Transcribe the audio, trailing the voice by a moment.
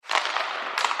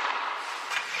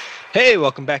Hey,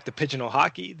 welcome back to Pigeonhole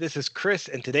Hockey. This is Chris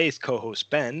and today's co-host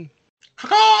Ben.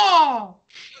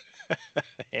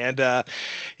 And, so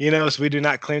we do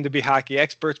not claim to be hockey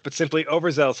experts, but simply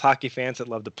overzealous hockey fans that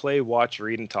love to play, watch,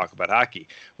 read, and talk about hockey.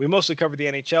 We mostly cover the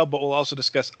NHL, but we'll also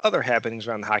discuss other happenings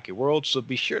around the hockey world, so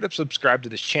be sure to subscribe to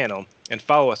this channel and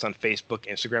follow us on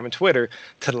Facebook, Instagram, and Twitter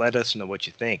to let us know what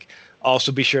you think.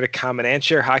 Also, be sure to comment and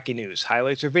share hockey news,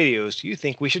 highlights, or videos you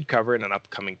think we should cover in an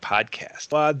upcoming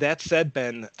podcast. That said,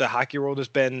 Ben, the hockey world has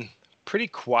been pretty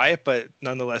quiet, but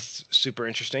nonetheless super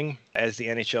interesting as the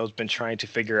NHL has been trying to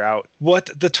figure out what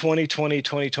the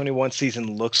 2020-2021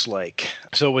 season looks like.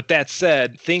 So with that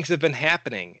said, things have been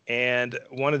happening. And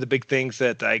one of the big things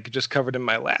that I just covered in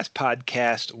my last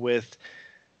podcast with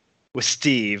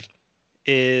Steve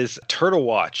is Turtle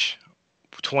Watch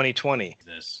 2020.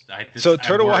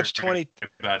 Turtle Watch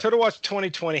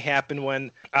 2020 happened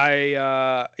when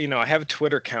I have a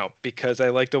Twitter account because I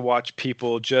like to watch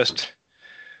people just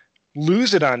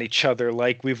lose it on each other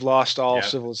like we've lost all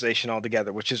civilization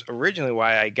altogether, which is originally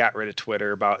why I got rid of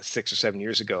Twitter about 6 or 7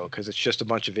 years ago, because it's just a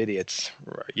bunch of idiots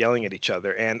yelling at each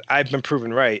other. And I've been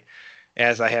proven right,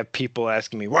 as I have people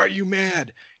asking me, why are you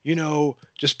mad?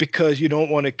 Just because you don't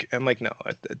want to. I'm like, no,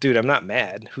 dude, I'm not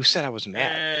mad. Who said I was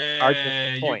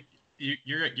mad? Point.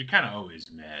 You're kind of always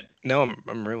mad. No,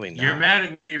 I'm really not. You're mad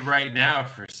at me right now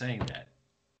for saying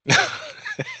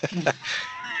that.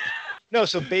 No,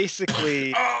 so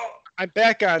basically, I'm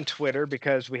back on Twitter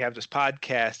because we have this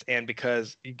podcast and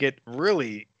because you get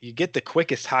the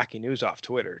quickest hockey news off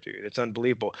Twitter, dude. It's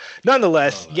unbelievable.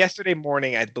 Nonetheless, yesterday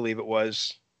morning, I believe it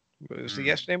was it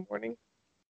yesterday morning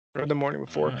or the morning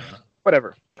before?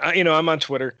 Whatever. I'm on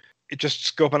Twitter,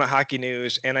 just scoping out hockey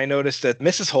news, and I noticed that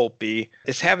Mrs. Holtby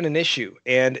is having an issue,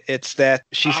 and it's that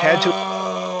she's had to.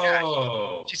 I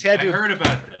heard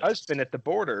about this. Husband at the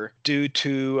border due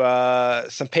to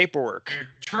some paperwork.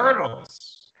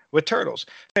 With turtles.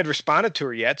 I had responded to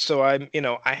her yet, so I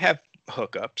have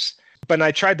hookups. But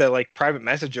I tried to private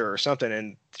message her or something,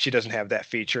 and she doesn't have that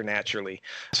feature naturally.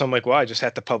 So I'm like, well, I just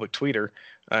had to public tweet her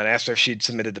and asked her if she'd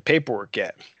submitted the paperwork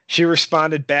yet. She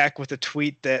responded back with a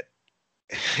tweet that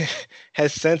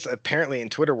has since apparently in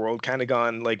Twitter world kind of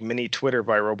gone mini Twitter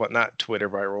viral, but not Twitter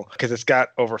viral, because it's got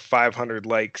over 500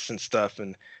 likes and stuff.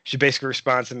 And she basically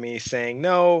responds to me saying,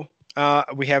 no,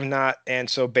 we have not. And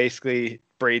so basically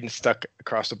Braden stuck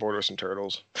across the border with some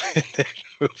turtles. They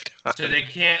moved on. So they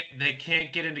can't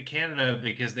get into Canada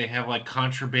because they have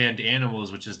contraband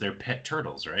animals, which is their pet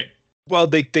turtles, right? Well,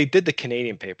 they did the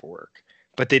Canadian paperwork,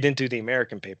 but they didn't do the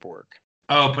American paperwork.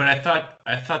 Oh, but I thought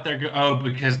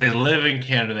because they live in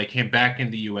Canada, they came back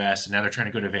in the U.S. and now they're trying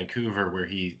to go to Vancouver where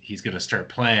he's going to start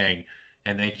playing,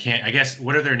 and they can't. I guess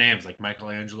what are their names, like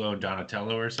Michelangelo and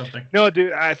Donatello or something? No,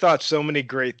 dude, I thought so many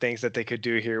great things that they could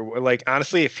do here.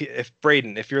 Honestly, if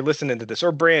Braden, if you're listening to this,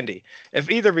 or Brandy, if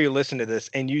either of you listen to this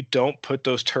and you don't put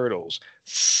those turtles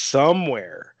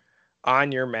somewhere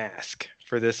on your mask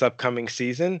for this upcoming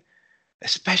season,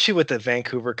 especially with the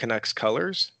Vancouver Canucks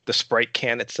colors, the Sprite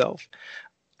can itself,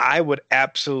 I would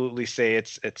absolutely say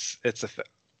it's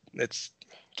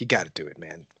you got to do it,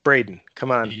 man. Braden, come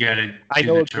on. You got to.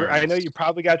 I know you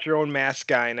probably got your own mask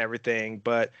guy and everything,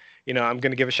 but I'm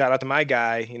going to give a shout out to my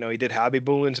guy. He did Hobby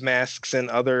Boolin's masks and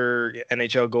other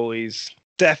NHL goalies.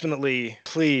 Definitely,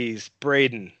 please,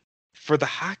 Braden, for the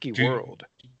hockey world,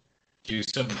 do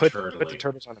something. Put the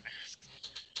turtles on the mask.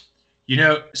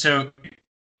 So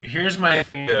here's my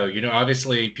thing, though.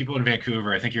 Obviously, people in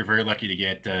Vancouver, I think you're very lucky to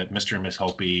get Mr. and Miss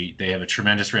Holtby. They have a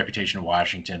tremendous reputation in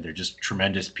Washington. They're just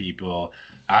tremendous people.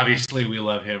 Obviously, we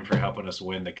love him for helping us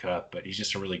win the cup, but he's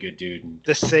just a really good dude. And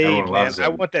the save, man. I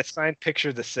want that signed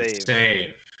picture, the save.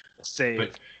 The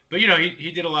save. But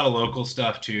he did a lot of local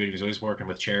stuff, too. He was always working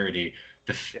with charity.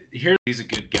 He's a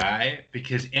good guy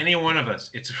because any one of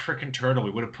us, it's a freaking turtle. We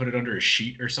would have put it under a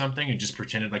sheet or something and just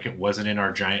pretended like it wasn't in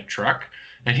our giant truck.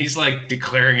 And he's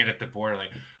declaring it at the border,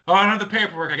 oh, I don't have the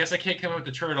paperwork. I guess I can't come up with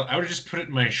the turtle. I would have just put it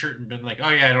in my shirt and been like, oh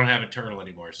yeah, I don't have a turtle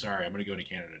anymore. Sorry, I'm gonna go to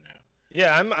Canada now.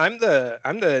 Yeah, I'm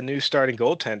the new starting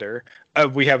goaltender.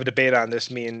 We have a debate on this,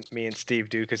 me and Steve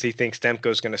do, because he thinks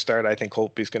Demko's going to start. I think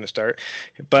Holtby's going to start.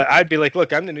 But I'd be like,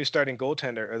 look, I'm the new starting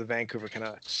goaltender of the Vancouver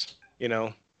Canucks.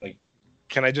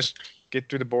 Can I just get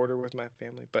through the border with my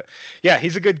family? But yeah,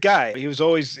 he's a good guy.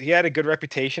 He had a good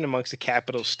reputation amongst the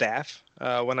Capitals staff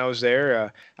when I was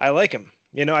there. I like him.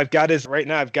 I've got his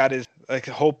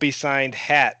Holtby signed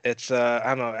hat. It's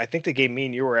I don't know. I think the game me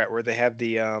and you were at where they have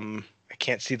the I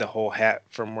can't see the whole hat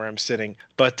from where I'm sitting,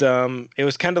 but it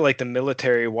was kind of like the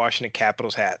military Washington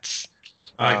Capitals hats.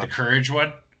 Like the Courage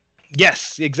one?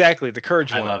 Yes, exactly. The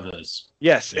Courage one. I love those.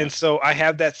 Yes, Yeah. and so I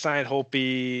have that signed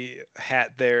Holtby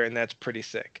hat there, and that's pretty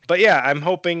sick. But yeah, I'm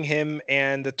hoping him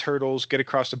and the Turtles get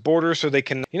across the border so they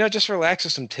can, just relax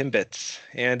with some Timbits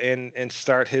and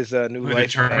start his new Who, the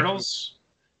life. Turtles?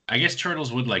 I guess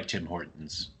Turtles would like Tim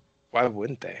Hortons. Why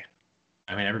wouldn't they?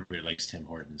 I mean, everybody likes Tim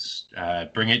Hortons.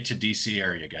 Bring it to DC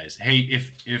area, guys. Hey,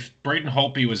 if Braden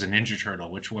Holtby was a Ninja Turtle,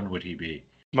 which one would he be?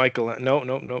 Michael,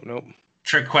 no.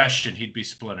 Trick question. He'd be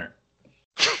Splinter.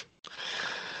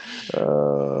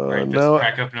 All right, that's no.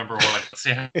 backup number one. Let's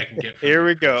see how I can get. Here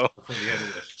we go.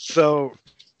 So,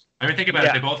 I mean, think about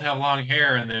it. They both have long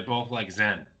hair, and they both like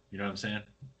Zen. You know what I'm saying?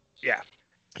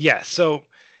 Yeah. So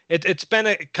it's been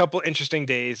a couple interesting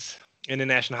days in the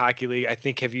National Hockey League. I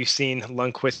think. Have you seen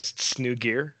Lundqvist's new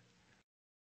gear?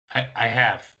 I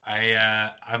have.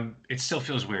 It still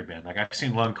feels weird, man. Like I've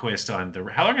seen Lundqvist on the.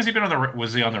 How long has he been on the?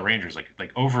 Was he on the Rangers?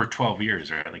 Like over 12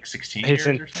 years, right? Like 16 years. His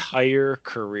entire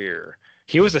career.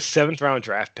 He was a 7th round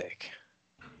draft pick.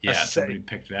 Yeah, somebody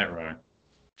picked that wrong.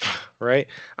 Right?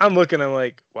 I'm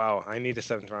like, wow, I need a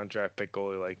 7th round draft pick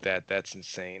goalie like that. That's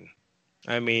insane.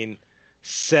 I mean,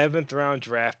 7th round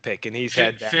draft pick, and he's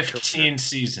had that 15 career.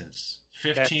 Seasons.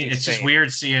 15. It's just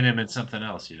weird seeing him in something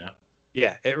else,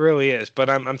 Yeah, it really is. But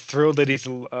I'm thrilled that he's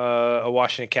a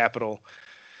Washington Capital,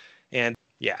 and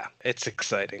yeah, it's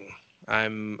exciting.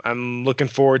 I'm looking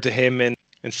forward to him and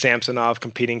Samsonov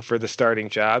competing for the starting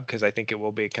job because I think it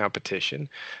will be a competition.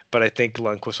 But I think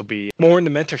Lundqvist will be more in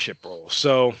the mentorship role.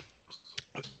 So,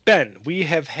 Ben, we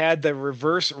have had the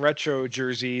reverse retro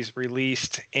jerseys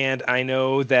released, and I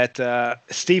know that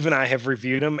Steve and I have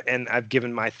reviewed them, and I've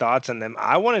given my thoughts on them.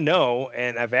 I want to know,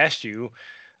 and I've asked you,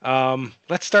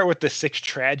 let's start with the 6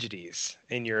 tragedies,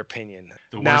 in your opinion.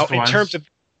 Now, in terms of,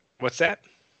 what's that?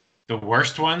 The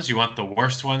worst ones? You want the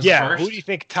worst ones first? Who do you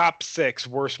think top 6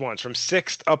 worst ones, from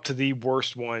 6th up to the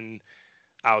worst one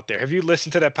out there? Have you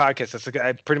listened to that podcast?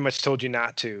 I pretty much told you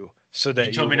not to. So that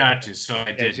you told me not to, so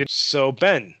I did. So,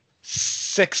 Ben,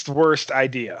 6th worst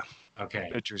idea. Okay.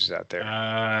 Pictures out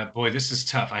there. Boy, this is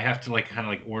tough. I have to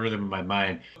kind of order them in my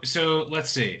mind. So let's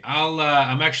see.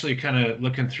 I'm actually kind of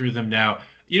looking through them now.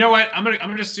 You know what? I'm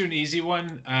gonna just do an easy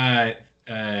one.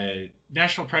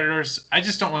 Nashville Predators. I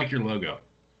just don't like your logo.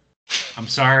 I'm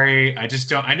sorry. I just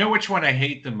don't. I know which one I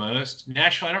hate the most.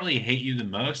 Nashville, I don't really hate you the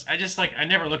most. I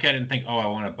never look at it and think, oh, I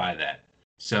want to buy that.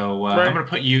 So I'm going to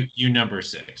put you number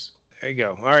 6. There you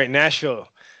go. All right, Nashville,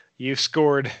 you've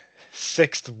scored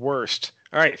 6th worst.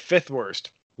 All right, 5th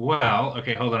worst. Well,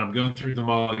 okay, hold on. I'm going through them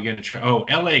all again.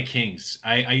 LA Kings.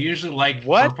 I usually like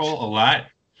purple a lot,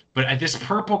 but this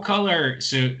purple color,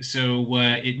 so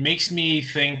it makes me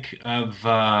think of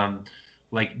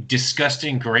like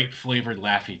disgusting grape flavored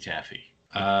Laffy Taffy.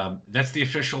 That's the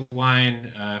official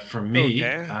line from me.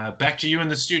 Okay. Back to you in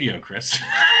the studio, Chris.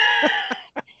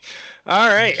 All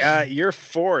right, your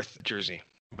 4th jersey.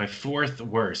 My 4th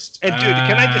worst. And dude,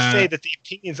 can I just say that the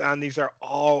opinions on these are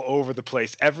all over the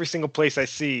place. Every single place I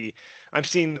see, I'm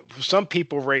seeing some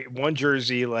people rate one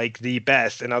jersey like the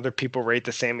best, and other people rate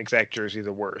the same exact jersey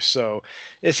the worst. So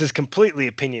this is completely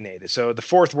opinionated. So the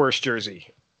 4th worst jersey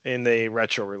in the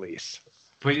retro release.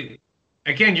 But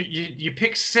again, you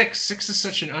pick 6. 6 is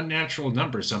such an unnatural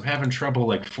number, so I'm having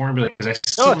trouble formulating because I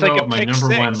still know what my number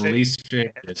 1 least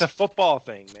pick is. It's a football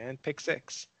thing, man. Pick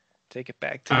 6. Take it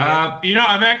back to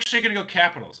I'm actually going to go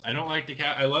Capitals. I don't like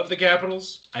I love the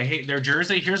Capitals. I hate their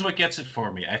jersey. Here's what gets it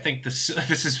for me. I think this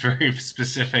is very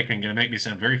specific and going to make me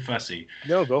sound very fussy.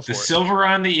 No, go for it. The silver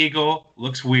on the eagle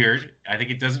looks weird. I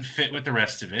think it doesn't fit with the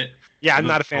rest of it. Yeah, I'm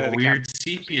not a fan of the weird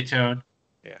sepia tone.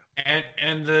 Yeah.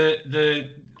 And the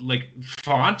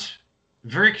font,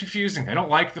 very confusing. I don't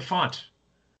like the font.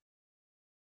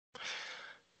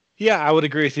 Yeah, I would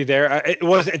agree with you there.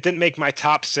 It didn't make my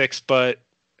top 6, but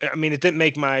I mean, it didn't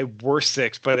make my worst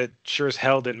 6, but it sure as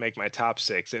hell didn't make my top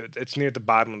 6. It's near the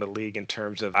bottom of the league in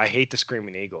terms of. I hate the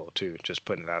Screaming Eagle too. Just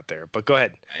putting it out there. But go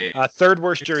ahead. 3rd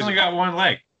worst jersey. It's only got one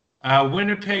leg.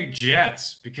 Winnipeg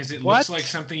Jets, because it looks like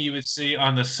something you would see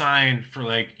on the sign for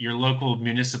your local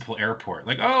municipal airport.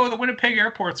 The Winnipeg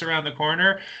Airport's around the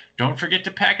corner. Don't forget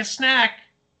to pack a snack.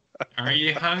 Are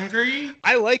you hungry?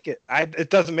 I like it. It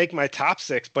doesn't make my top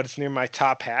 6, but it's near my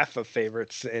top half of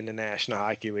favorites in the National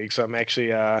Hockey League. So I'm actually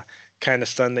kind of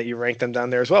stunned that you ranked them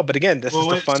down there as well. But again, this is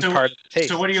the fun part of the taste.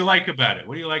 So what do you like about it?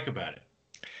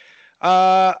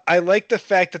 I like the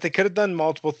fact that they could have done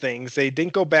multiple things. They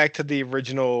didn't go back to the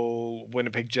original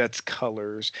Winnipeg Jets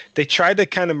colors. They tried to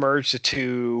kind of merge the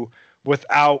two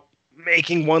without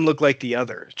making one look like the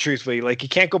other, truthfully. Like, you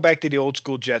can't go back to the old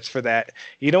school Jets for that.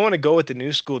 You don't want to go with the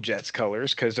new school Jets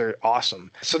colors because they're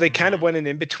awesome. So they kind of went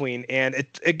in between. And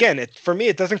for me,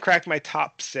 it doesn't crack my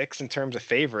top 6 in terms of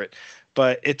favorite,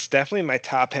 but it's definitely my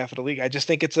top half of the league. I just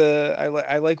think I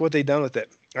like what they've done with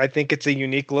it. I think it's a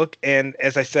unique look. And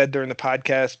as I said during the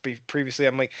podcast previously,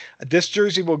 I'm like, this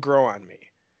jersey will grow on me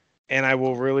and I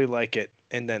will really like it.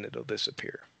 And then it'll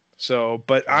disappear. So,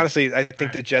 but honestly, I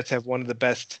think the Jets have one of the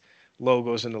best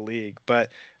logos in the league.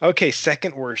 But okay,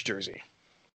 second worst jersey.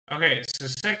 Okay, so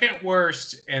second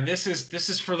worst, and this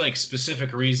is for like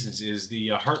specific reasons, is the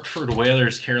Hartford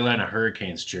Whalers Carolina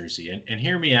Hurricanes jersey. And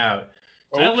hear me out.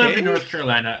 So I live in North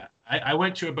Carolina. I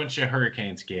went to a bunch of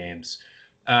Hurricanes games.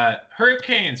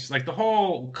 Hurricanes, like the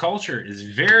whole culture is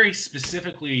very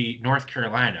specifically North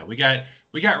Carolina. We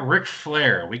got Ric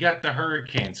Flair. We got the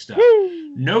Hurricane stuff. Woo!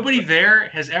 Nobody there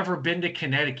has ever been to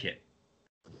Connecticut.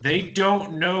 They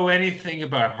don't know anything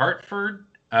about Hartford.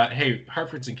 Hey,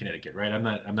 Hartford's in Connecticut, right? I'm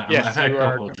not. Yes, I've had a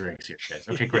couple of drinks here, guys.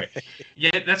 Okay, great.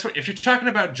 Yeah, that's what. If you're talking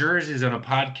about jerseys on a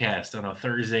podcast on a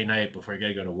Thursday night before you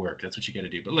gotta go to work, that's what you gotta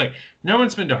do. But look, no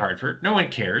one's been to Hartford. No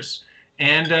one cares.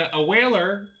 And a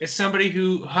whaler is somebody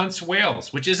who hunts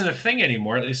whales, which isn't a thing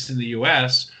anymore, at least in the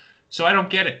U.S. So I don't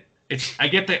get it. I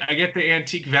get the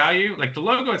antique value. Like the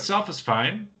logo itself is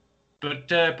fine,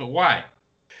 but why?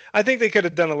 I think they could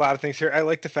have done a lot of things here. I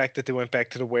like the fact that they went back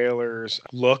to the Whalers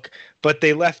look, but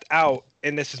they left out,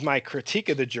 and this is my critique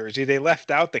of the jersey, they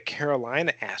left out the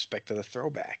Carolina aspect of the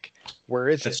throwback. Where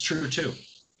is it? That's true too.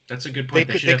 That's a good point.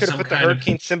 They could have put the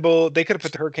hurricane symbol. They could have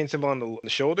put the hurricane symbol on the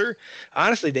shoulder.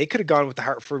 Honestly, they could have gone with the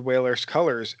Hartford Whalers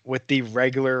colors with the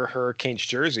regular Hurricanes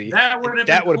jersey. That would have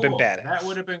been badass. That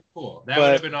would have been cool. That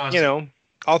would have been awesome. You know,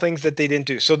 all things that they didn't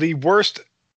do. So the worst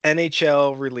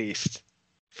NHL released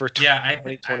for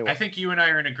 2021. I think you and I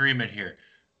are in agreement here.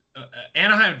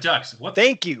 Anaheim Ducks.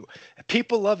 Thank you.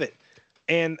 People love it,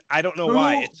 and I don't know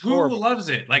why. Who loves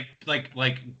it? Like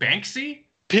Banksy?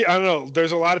 I don't know.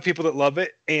 There's a lot of people that love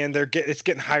it, and it's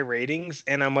getting high ratings.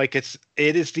 And I'm like, it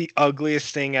is the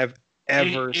ugliest thing I've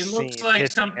ever seen. It looks like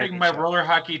something my roller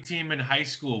hockey team in high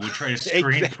school would try to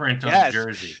screen print on the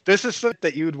jersey. This is something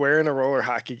that you would wear in a roller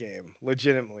hockey game.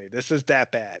 Legitimately, this is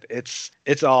that bad. It's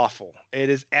awful. It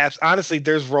is honestly.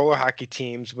 There's roller hockey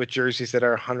teams with jerseys that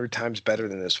are 100 times better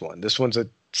than this one. This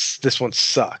one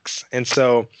sucks. And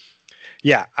so,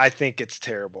 yeah, I think it's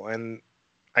terrible. And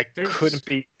I couldn't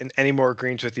be in any more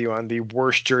agreement with you on the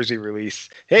worst jersey release.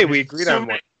 Hey, we agreed on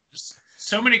one.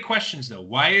 So many questions, though.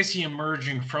 Why is he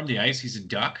emerging from the ice? He's a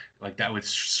duck. Like, that would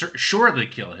surely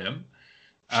kill him.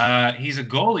 He's a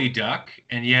goalie duck,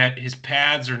 and yet his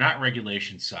pads are not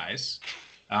regulation size.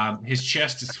 His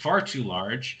chest is far too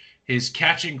large. His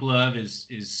catching glove is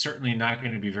certainly not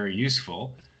going to be very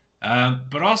useful.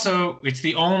 But also, it's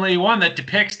the only one that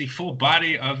depicts the full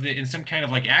body in some kind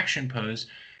of like action pose.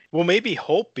 Well, maybe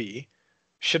Holtby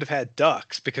should have had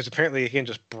ducks because apparently he can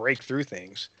just break through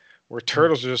things, where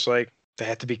turtles are just like, they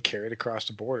have to be carried across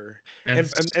the border. And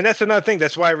that's another thing.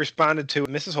 That's why I responded to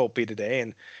Mrs. Holtby today.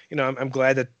 And, you know, I'm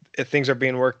glad that things are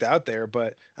being worked out there.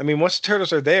 But, I mean, once the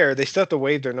turtles are there, they still have to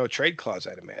waive their no trade clause,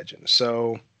 I'd imagine.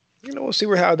 So, you know, we'll see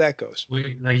how that goes.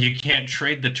 Like, you can't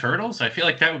trade the turtles? I feel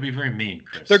like that would be very mean,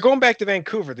 Chris. They're going back to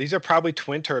Vancouver. These are probably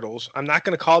twin turtles. I'm not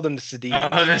going to call them the Sedin.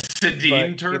 Oh, the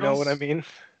Sedin turtles? You know what I mean?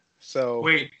 So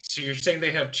wait, so you're saying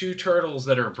they have two turtles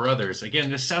that are brothers?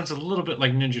 Again, this sounds a little bit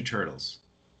like Ninja Turtles.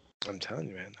 I'm telling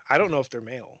you, man. I don't know if they're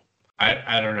male.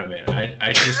 I don't know, man.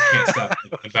 I just can't stop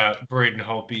thinking about Braden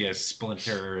Holtby as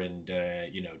Splinter and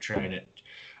you know, trying to.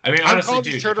 I mean, honestly,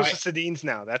 dude, these turtles are Sedins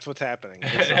now. That's what's happening.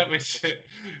 We should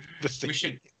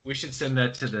send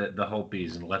that to the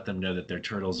Holtbys and let them know that their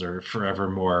turtles are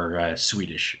forevermore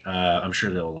Swedish. I'm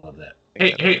sure they'll love that.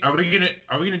 Hey, are we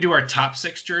gonna do our top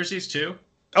 6 jerseys too?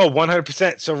 Oh,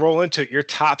 100%. So roll into it. Your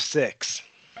top 6.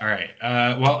 All right.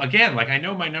 Well, again, like I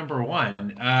know my number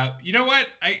 1. You know what?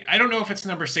 I don't know if it's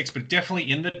number 6, but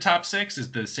definitely in the top 6 is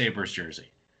the Sabres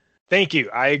jersey. Thank you.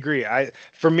 I agree.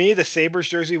 For me, the Sabres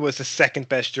jersey was the second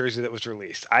best jersey that was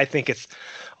released. I think it's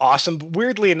awesome.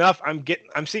 Weirdly enough,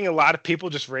 I'm seeing a lot of people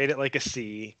just rate it like a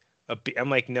C. I'm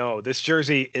like, no, this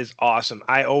jersey is awesome.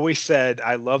 I always said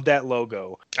I love that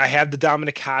logo. I have the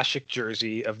Dominik Hasek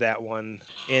jersey of that one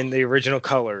in the original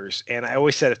colors. And I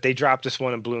always said if they dropped this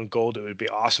one in blue and gold, it would be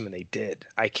awesome. And they did.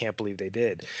 I can't believe they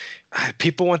did.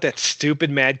 People want that stupid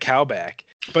Mad Cow back.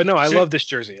 But no, I love this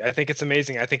jersey. I think it's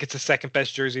amazing. I think it's the second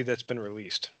best jersey that's been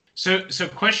released. So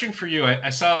question for you. I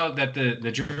saw that the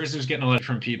jersey was getting a lot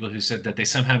from people who said that they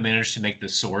somehow managed to make the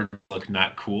sword look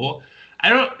not cool.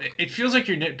 It feels like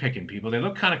you're nitpicking people. They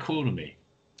look kind of cool to me.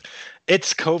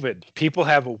 It's COVID. People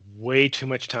have way too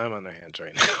much time on their hands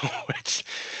right now.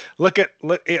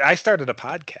 I started a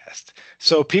podcast,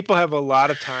 so people have a lot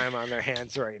of time on their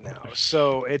hands right now.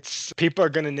 So people are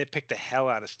going to nitpick the hell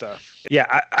out of stuff.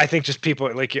 Yeah, I think just people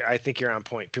I think you're on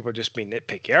point. People are just being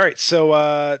nitpicky. All right,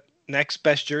 so next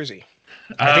best jersey.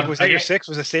 I think was that your 6?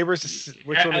 Was it Sabres?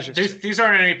 Which one was your 6? These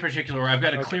aren't in any particular order. I've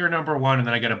got a clear number 1, and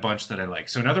then I got a bunch that I like.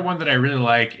 So another one that I really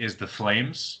like is the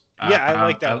Flames. Yeah, I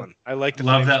like that one. I like the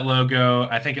love that logo.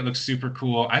 I think it looks super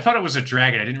cool. I thought it was a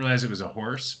dragon. I didn't realize it was a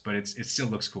horse, but it still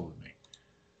looks cool to me.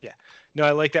 Yeah. No, I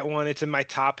like that one. It's in my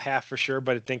top half for sure,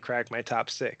 but it didn't crack my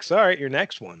top 6. All right, your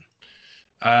next one.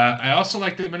 I also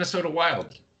like the Minnesota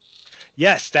Wild.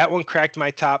 Yes, that one cracked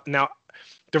my top. Now,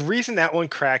 the reason that one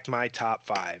cracked my top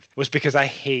 5 was because I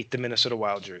hate the Minnesota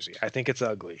Wild jersey. I think it's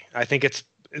ugly. I think it's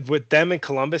with them and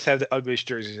Columbus have the ugliest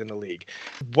jerseys in the league.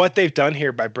 What they've done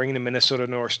here by bringing the Minnesota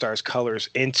North Stars colors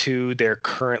into their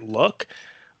current look,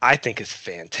 I think is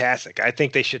fantastic. I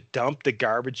think they should dump the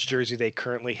garbage jersey they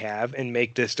currently have and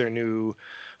make this their new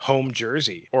home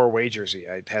jersey or away jersey.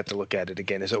 I'd have to look at it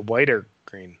again. Is it white or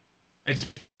green? It's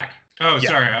black. Oh, yeah.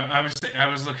 Sorry. I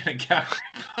was looking at Calgary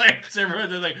players.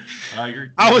 Everyone's like,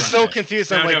 I was so confused.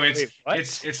 No,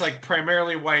 it's like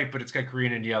primarily white, but it's got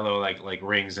green and yellow like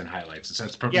rings and highlights. So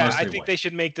it's mostly I think white. They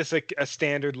should make this a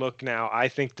standard look now. I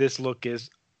think this look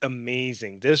is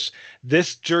amazing. This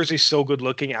jersey's so good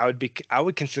looking. I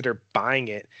would consider buying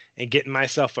it and getting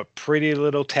myself a pretty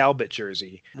little Talbot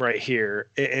jersey right here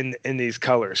in these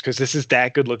colors because this is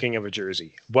that good looking of a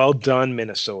jersey. Well done,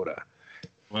 Minnesota.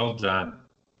 Well done.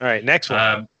 All right, next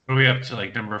one. What are we up to,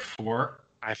 like number 4?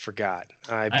 I forgot.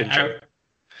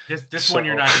 This one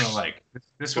you're not going to like.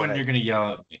 This one you're going to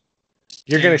yell at me.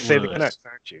 You're going to say the Canucks,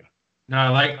 aren't you? No, I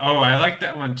like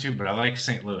that one too, but I like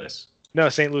St. Louis. No,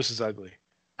 St. Louis is ugly.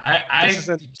 I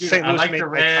like the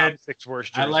red. 6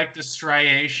 worst I like the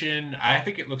striation. I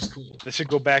think it looks cool. This should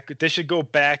go back.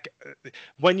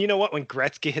 When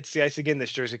Gretzky hits the ice again,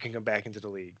 this jersey can come back into the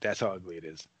league. That's how ugly it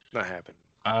is. Not happening.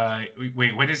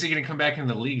 Wait, when is he going to come back in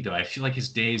the league, though? I feel like his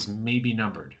days may be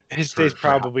numbered. His days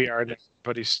probably are,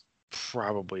 but he's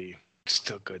probably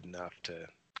still good enough to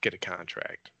get a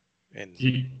contract. And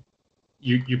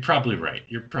you're probably right.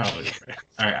 You're probably right.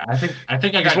 All right, I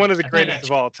think he's one of the greatest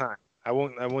of all time. I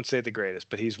won't say the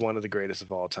greatest, but he's one of the greatest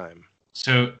of all time.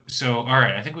 So all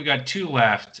right, I think we got 2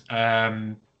 left.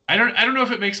 I don't know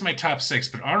if it makes my top 6,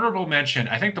 but honorable mention.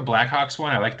 I think the Blackhawks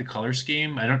one. I like the color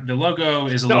scheme. The logo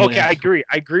is a little. Okay, I agree.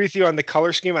 I agree with you on the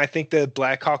color scheme. I think the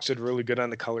Blackhawks did really good on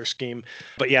the color scheme.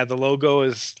 But yeah, the logo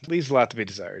leaves a lot to be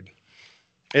desired.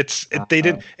 They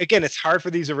did again. It's hard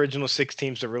for these original 6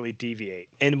 teams to really deviate,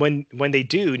 and when they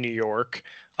do, New York,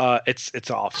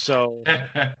 it's off. So,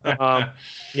 at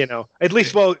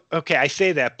least. Well, okay, I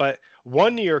say that, but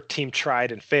one New York team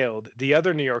tried and failed. The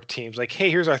other New York team's like, hey,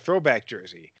 here's our throwback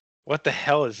jersey. What the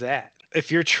hell is that?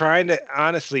 If you're trying to,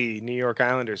 honestly, New York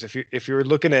Islanders, if you're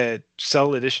looking to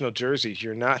sell additional jerseys,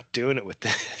 you're not doing it with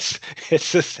this.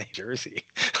 It's the same jersey.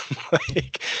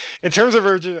 Like, in terms of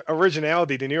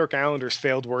originality, the New York Islanders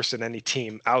failed worse than any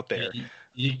team out there.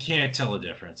 You can't tell a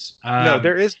difference. No,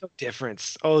 there is no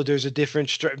difference. Oh, there's a different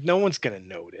stripe. No one's gonna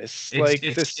notice.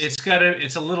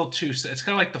 It's a little too. It's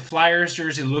kind of like the Flyers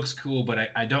jersey looks cool,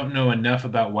 but I don't know enough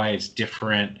about why it's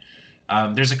different.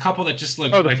 There's a couple that just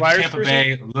look like Tampa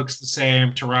Bay looks the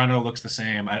same. Toronto looks the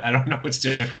same. I don't know what's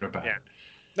different about it.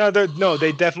 No,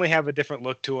 they definitely have a different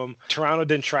look to them. Toronto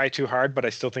didn't try too hard, but I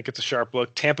still think it's a sharp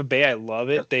look. Tampa Bay, I love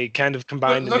it. They kind of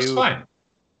combined the new. Looks fine.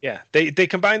 Yeah, they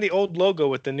combined the old logo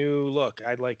with the new look.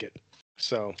 I like it.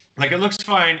 So it looks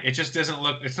fine. It just doesn't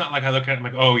look. It's not like I look at it and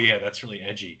I'm like, oh yeah, that's really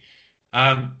edgy.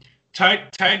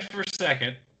 Tied for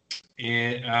second.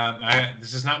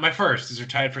 This is not my first. These are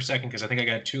tied for second because I think I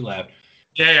got 2 left.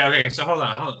 Yeah. Okay. So hold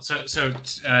on. So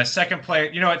second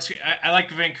play. I like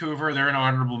Vancouver. They're an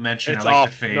honorable mention. It's I like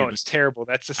awful. the fade. No, it's terrible.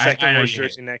 That's the second worst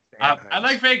jersey next to Anaheim. I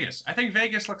like Vegas. I think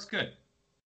Vegas looks good.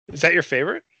 Is that your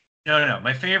favorite? No.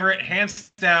 My favorite,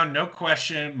 hands down, no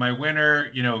question. My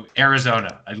winner,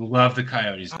 Arizona. I love the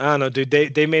Coyotes. I don't know, dude.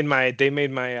 They made my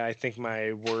I think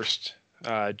my worst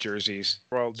jerseys.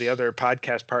 Well, the other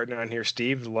podcast partner on here,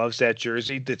 Steve, loves that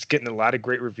jersey. It's getting a lot of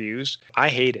great reviews. I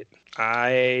hate it.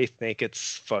 I think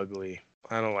it's fugly.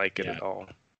 I don't like it at all.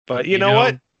 But you know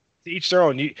what? To each their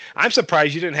own. I'm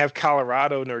surprised you didn't have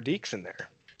Colorado Nordiques in there.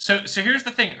 So here's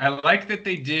the thing. I like that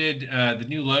they did the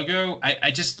new logo.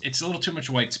 It's a little too much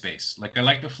white space. Like, I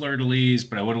like the fleur-de-lis,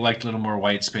 but I would have liked a little more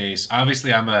white space.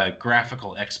 Obviously, I'm a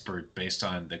graphical expert based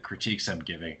on the critiques I'm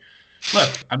giving.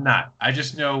 Look, I'm not. I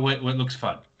just know what looks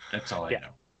fun. That's all I know.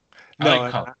 I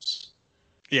like colors.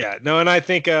 Yeah, no, and I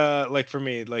think like for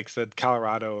me, like I said,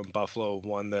 Colorado and Buffalo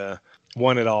won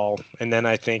it all, and then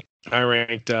I think I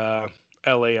ranked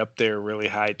LA up there really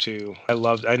high too.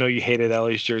 I know you hated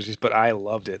LA's jerseys, but I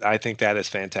loved it. I think that is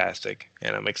fantastic,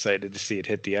 and I'm excited to see it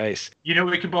hit the ice. You know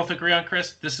what we can both agree on,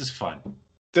 Chris? This is fun.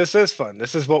 This is fun.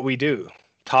 This is what we do,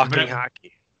 talking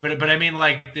hockey. But I mean,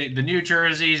 like the new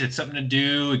jerseys, it's something to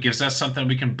do. It gives us something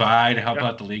we can buy to help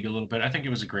out the league a little bit. I think it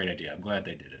was a great idea. I'm glad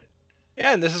they did it.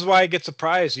 Yeah, and this is why I get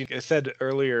surprised. I said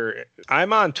earlier,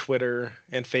 I'm on Twitter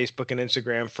and Facebook and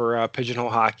Instagram for Pigeonhole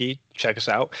Hockey. Check us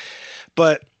out.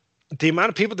 But the amount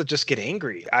of people that just get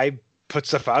angry, I put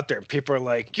stuff out there and people are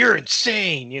like, "You're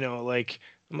insane," like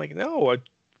I'm like, "No,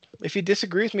 if you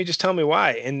disagree with me, just tell me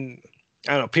why." And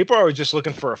I don't know, people are always just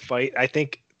looking for a fight. I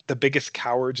think the biggest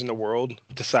cowards in the world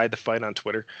decide to fight on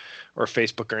Twitter or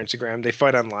Facebook or Instagram. They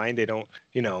fight online. They don't,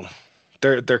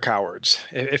 they're cowards.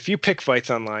 If you pick fights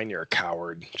online, you're a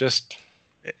coward. Just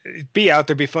be out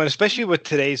there, be fun, especially with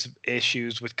today's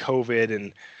issues with COVID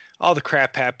and all the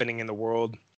crap happening in the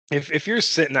world. If you're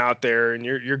sitting out there and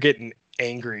you're getting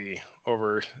angry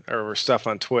over stuff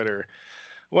on Twitter,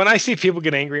 when I see people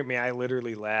get angry at me, I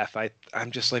literally laugh.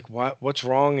 I'm just like, what's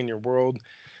wrong in your world?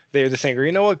 They're this angry.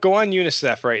 You know what? Go on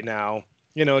UNICEF right now.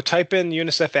 Type in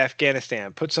UNICEF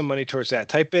Afghanistan. Put some money towards that.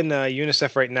 Type in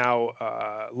UNICEF right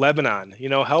now, Lebanon.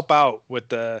 Help out with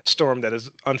the storm that has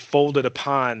unfolded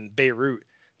upon Beirut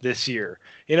this year.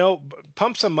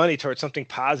 Pump some money towards something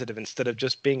positive instead of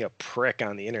just being a prick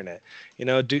on the internet.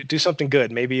 Do something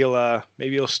good. Maybe you'll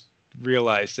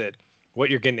realize that what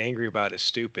you're getting angry about is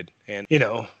stupid. And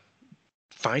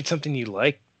find something you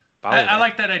like. I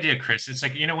like that idea, Chris. It's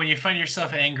like when you find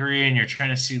yourself angry and you're trying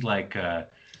to see like.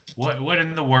 What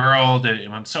in the world?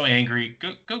 I'm so angry.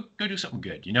 Go do something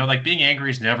good. Like being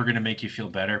angry is never going to make you feel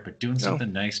better, but doing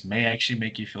something nice may actually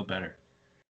make you feel better.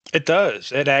 It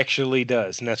does. It actually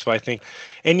does. And that's why I think,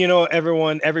 and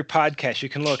everyone, every podcast you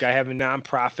can look, I have a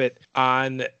nonprofit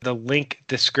on the link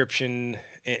description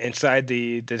inside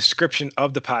the description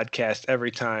of the podcast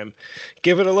every time.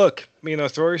 Give it a look.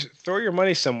 Throw your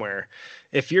money somewhere.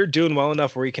 If you're doing well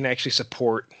enough where you can actually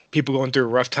support people going through a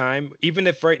rough time, even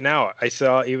if right now I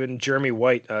saw even Jeremy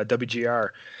White,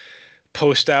 WGR,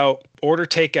 post out, order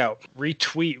takeout,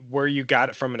 retweet where you got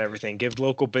it from and everything. Give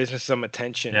local business some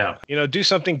attention. Yeah. Do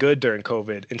something good during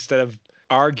COVID instead of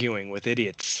arguing with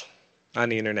idiots on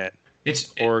the internet.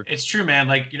 It's true, man.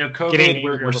 Like, COVID,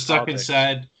 we're stuck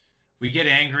inside. We get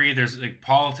angry. There's like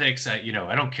politics. I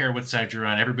don't care what side you're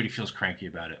on. Everybody feels cranky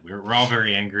about it. We're all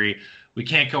very angry. We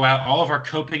can't go out. All of our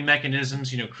coping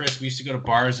mechanisms, Chris, we used to go to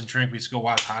bars and drink. We used to go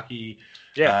watch hockey.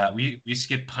 Yeah. We used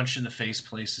to get punched in the face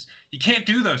places. You can't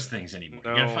do those things anymore.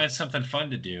 No. You got to find something fun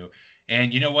to do.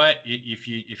 And you know what? If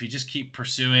you just keep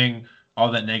pursuing all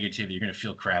that negativity, you're going to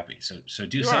feel crappy. So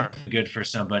do something good for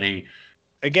somebody.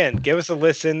 Again, give us a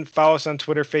listen. Follow us on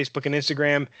Twitter, Facebook, and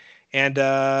Instagram. And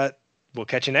we'll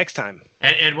catch you next time.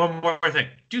 And one more thing.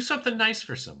 Do something nice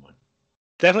for someone.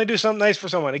 Definitely do something nice for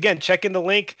someone. Again, check in the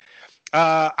link.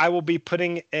 I will be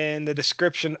putting in the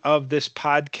description of this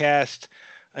podcast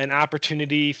an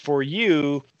opportunity for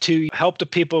you to help the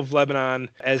people of Lebanon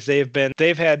as they've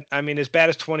had, as bad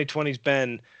as 2020's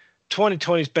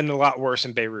been a lot worse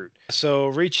in Beirut. So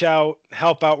reach out,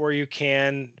 help out where you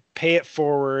can, pay it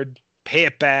forward, pay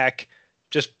it back.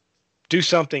 Just do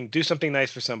something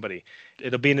nice for somebody.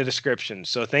 It'll be in the description.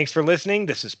 So thanks for listening.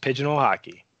 This is Pigeonhole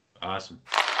Hockey. Awesome.